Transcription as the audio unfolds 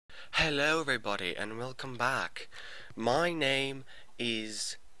Hello everybody and welcome back. My name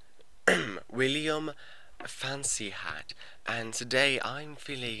is William FancyHat, and today I'm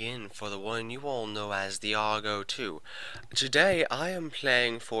filling in for the one you all know as the theArgoII. Today I am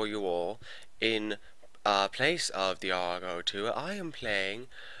playing for you all in place of the theArgoII. I am playing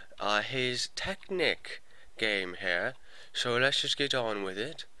his Technic game here, so let's just get on with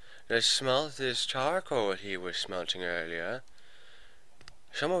it. Let's smelt this charcoal he was smelting earlier.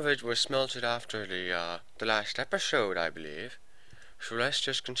 Some of it was smelted after the last episode, I believe. So let's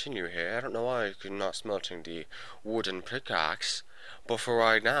just continue here. I don't know why I'm not smelting the wooden pickaxe, but for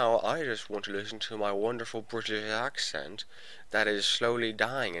right now, I just want to listen to my wonderful British accent that is slowly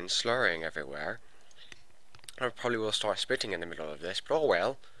dying and slurring everywhere. I probably will start spitting in the middle of this, but oh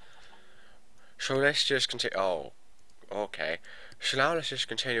well. So let's just continue. Oh, okay. So now let's just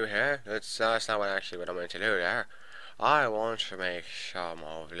continue here. That's not what I'm going to do there. I want to make some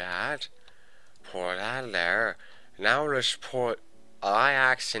of that. Pour that there. Now let's pour. My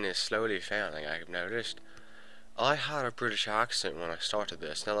accent is slowly failing, I've noticed. I had a British accent when I started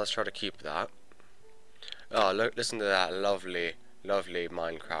this. Now let's try to keep that. Oh, look, listen to that lovely, lovely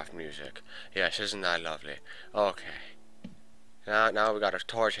Minecraft music. Yes, isn't that lovely? Okay. Now we got a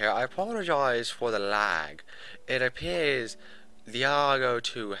torch here. I apologize for the lag. It appears the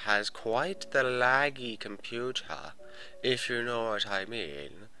theArgoII has quite the laggy computer, if you know what I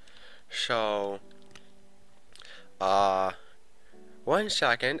mean. So, one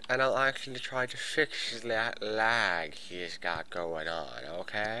second, and I'll actually try to fix that lag he's got going on,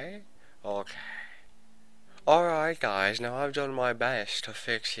 okay? Okay. Alright guys, now I've done my best to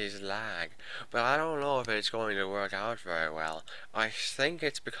fix his lag, but I don't know if it's going to work out very well. I think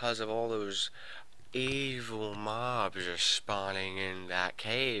it's because of all those evil mobs are spawning in that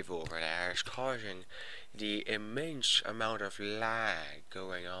cave over there. It's causing the immense amount of lag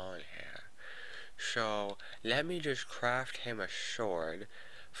going on here. So, let me just craft him a sword.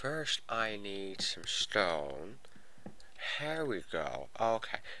 First, I need some stone. Here we go.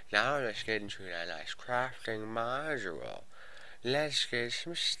 Okay, now let's get into that nice crafting module. Let's get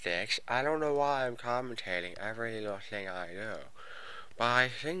some sticks. I don't know why I'm commentating every little thing I do, but I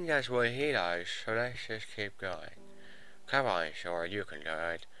think that's what he does, so let's just keep going. Come on, sword, you can do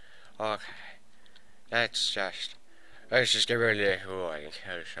it. Okay, let's just get rid of this wood and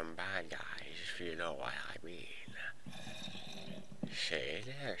kill some bad guys, if you know what I mean. See,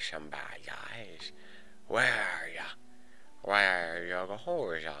 there's some bad guys. Where are ya? Where are you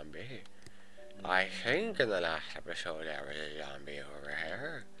going, zombie? I think in the last episode there was a zombie over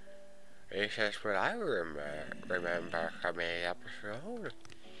here. It's just what I remember from the episode.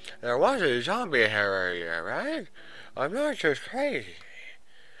 There was a zombie here earlier, right? I'm not just crazy.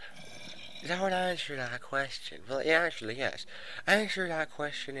 Don't answer that question. Well, actually, yes. Answer that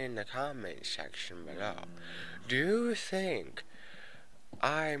question in the comment section below. Do you think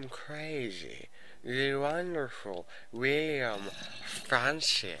I'm crazy? The wonderful William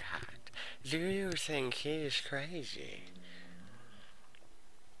FancyHat. Do you think he's crazy?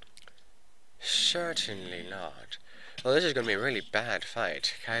 Certainly not. Well, this is going to be a really bad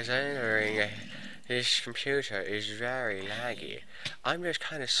fight, because his computer is very laggy. I'm just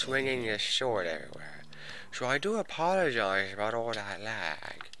kind of swinging this sword everywhere. So I do apologize about all that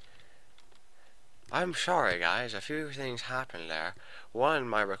lag. I'm sorry guys, a few things happened there. One,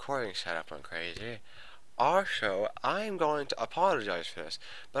 my recording setup went crazy. Also, I'm going to apologize for this,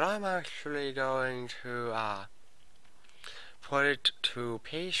 but I'm actually going to put it to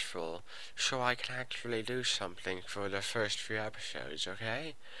peaceful so I can actually do something for the first few episodes,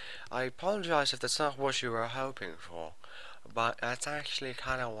 okay? I apologize if that's not what you were hoping for, but that's actually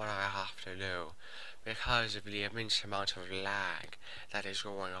kind of what I have to do because of the immense amount of lag that is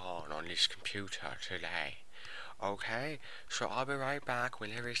going on this computer today. Okay? So I'll be right back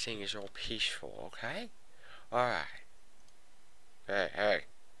when everything is all peaceful, okay? Alright. Hey.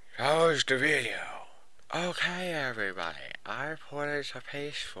 How's the video? Okay, everybody, I put it to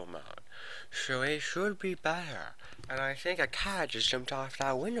peaceful mode, so it should be better. And I think a cat just jumped off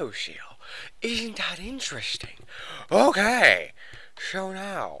that windowsill. Isn't that interesting? Okay, so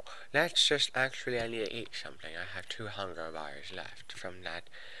now, let's just I need to eat something. I have 2 hunger bars left from that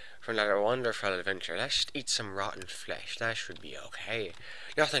wonderful adventure. Let's just eat some rotten flesh. That should be okay.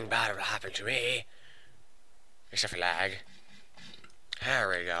 Nothing bad will happen to me. Except for lag. There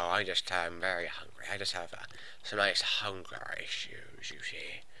we go. I'm very hungry. I just have some nice hunger issues, you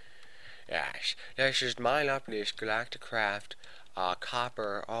see. Yes. Let's just mine up this galactic craft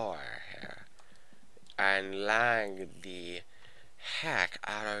copper ore here. And lag the heck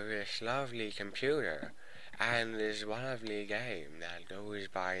out of this lovely computer. and this lovely game that goes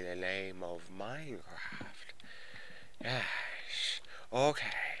by the name of Minecraft. Yes.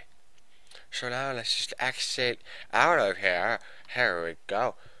 Okay. So now let's just exit out of here. Here we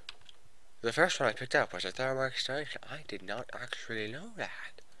go. The first one I picked up was a thermal extension. I did not actually know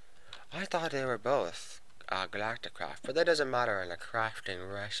that. I thought they were both galactic craft, but that doesn't matter in the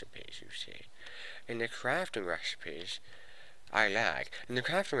crafting recipes, you see. In the crafting recipes, I lag. In the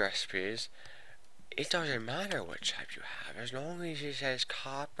crafting recipes, it doesn't matter what type you have. As long as it says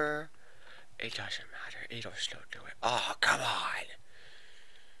copper, it doesn't matter. It'll still do it. Oh, come on!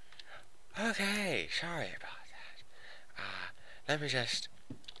 Okay, sorry about that. Let me just...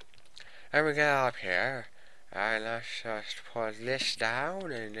 Let me get up here. And let's just put this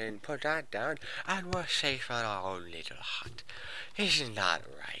down and then put that down. And we're safe on our own little hut. Isn't that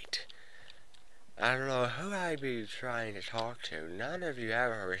right? I don't know who I'd be trying to talk to. None of you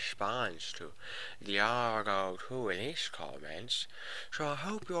ever responds to the FancyHat in these comments. So I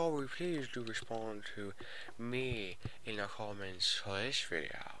hope you all will please do respond to me in the comments for this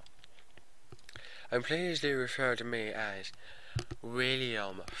video. And please do refer to me as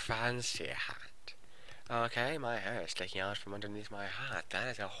William FancyHat. Okay, my hair is sticking out from underneath my hat. That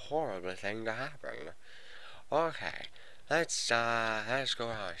is a horrible thing to happen. Okay, let's go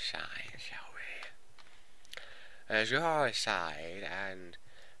outside, shall we? Let's go outside and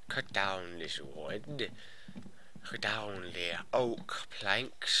cut down this wood. Cut down the oak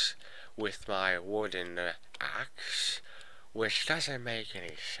planks with my wooden axe, which doesn't make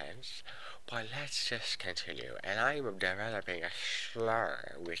any sense. But let's just continue. And I'm developing a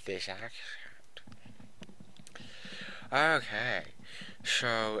slur with this accent. Okay,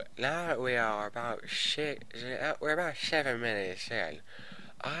 so now that we are about 7 minutes in,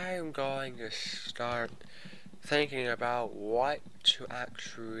 I'm going to start thinking about what to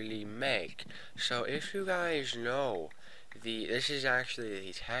actually make. So if you guys know, this is actually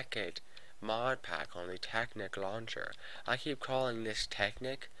the Technic mod pack on the Technic launcher. I keep calling this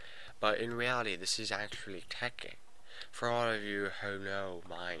Technic, but in reality this is actually Technic. For all of you who know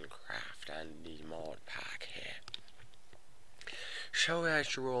Minecraft and the mod pack here. So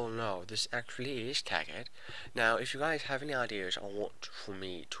as you all know, this actually is Technic. Now, if you guys have any ideas on what for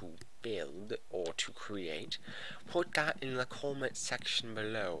me to build or to create, put that in the comment section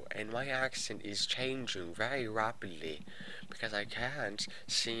below. And my accent is changing very rapidly because I can't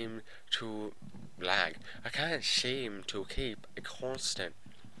seem to lag. I can't seem to keep a constant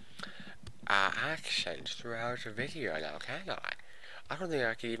accent throughout the video now, can I? I don't think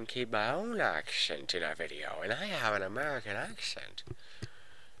I can even keep my own accent in a video, and I have an American accent.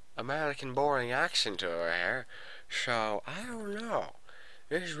 American boring accent over here, so I don't know.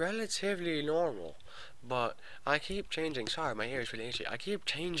 It's relatively normal, but I keep changing, sorry, my ear is really itchy, I keep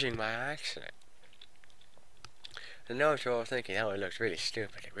changing my accent. I know what you're all thinking, oh, it looks really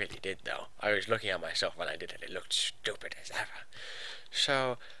stupid. It really did, though. I was looking at myself when I did it, it looked stupid as ever.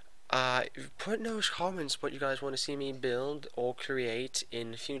 So, put in those comments what you guys want to see me build or create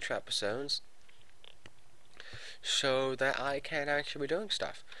in future episodes, so that I can actually be doing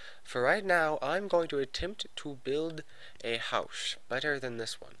stuff. For right now, I'm going to attempt to build a house better than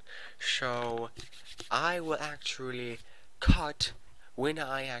this one. So, I will actually cut when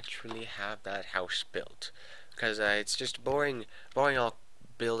I actually have that house built. Because it's just boring all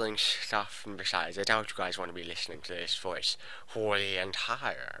building stuff, and besides, I doubt you guys want to be listening to this voice for the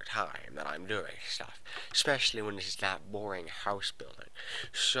entire time that I'm doing stuff, especially when it's that boring house building.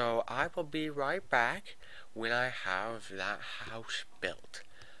 So I will be right back when I have that house built.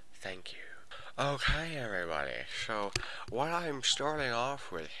 Thank you. Okay, everybody, so what I'm starting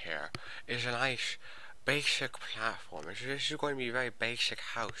off with here is a nice basic platform. This is going to be a very basic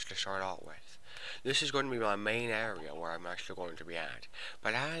house to start off with. This is going to be my main area where I'm actually going to be at.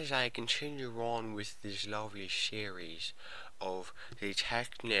 But as I continue on with this lovely series of the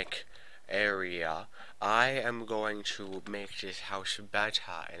Technic area, I am going to make this house better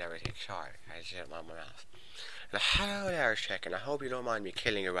and everything. Sorry, I just hit my mouth. And hello there, chicken. I hope you don't mind me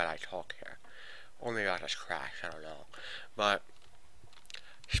killing you while I talk here. Or maybe I'll just crash, I don't know. But,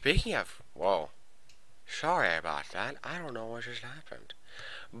 speaking of, whoa, sorry about that. I don't know what just happened.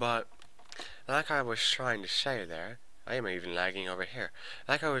 But, like I was trying to say there, I am even lagging over here.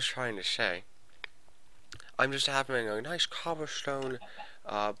 Like I was trying to say, I'm just having a nice cobblestone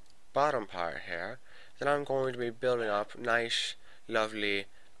bottom part here. Then I'm going to be building up nice, lovely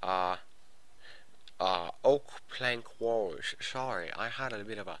oak plank walls. Sorry, I had a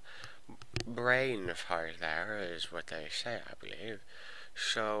bit of a brain fart there, is what they say, I believe.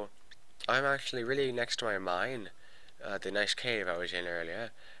 So, I'm actually really next to my mine, the nice cave I was in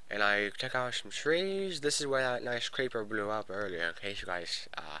earlier, and I took out some trees. This is where that nice creeper blew up earlier, in case you guys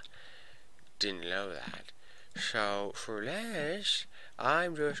didn't know that. So for this,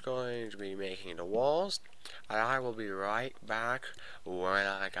 I'm just going to be making the walls, and I will be right back when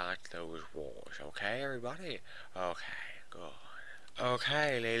I got those walls. Okay, everybody? Okay, good.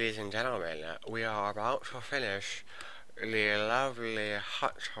 Okay, ladies and gentlemen, we are about to finish the lovely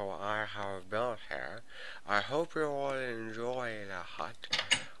hut I have built here. I hope you all enjoy the hut,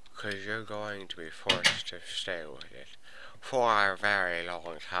 because you're going to be forced to stay with it for a very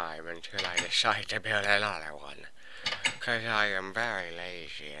long time until I decide to build another one. Because I am very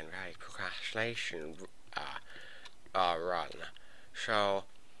lazy and very procrastination run. So,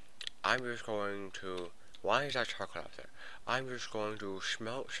 I'm just going to... Why is that chocolate up there? I'm just going to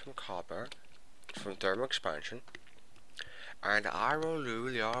smelt some copper from thermal expansion, and I will do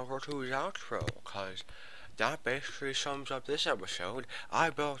the FancyHat's outro, because that basically sums up this episode.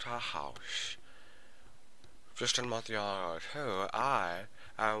 I built a house. Just in the FancyHat, I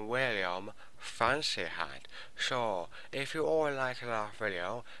am William FancyHat. So, if you all liked that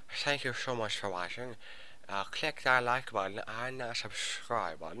video, thank you so much for watching. Click that like button and that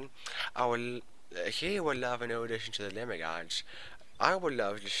subscribe button. He would love a new addition to the Demigods. I would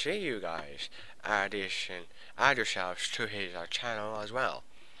love to see you guys add yourselves to his channel as well.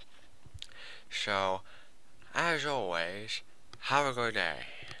 So, as always, have a good day.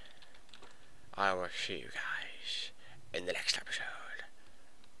 I will see you guys in the next episode.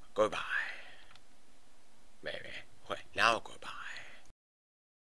 Goodbye. Maybe. Wait, now goodbye.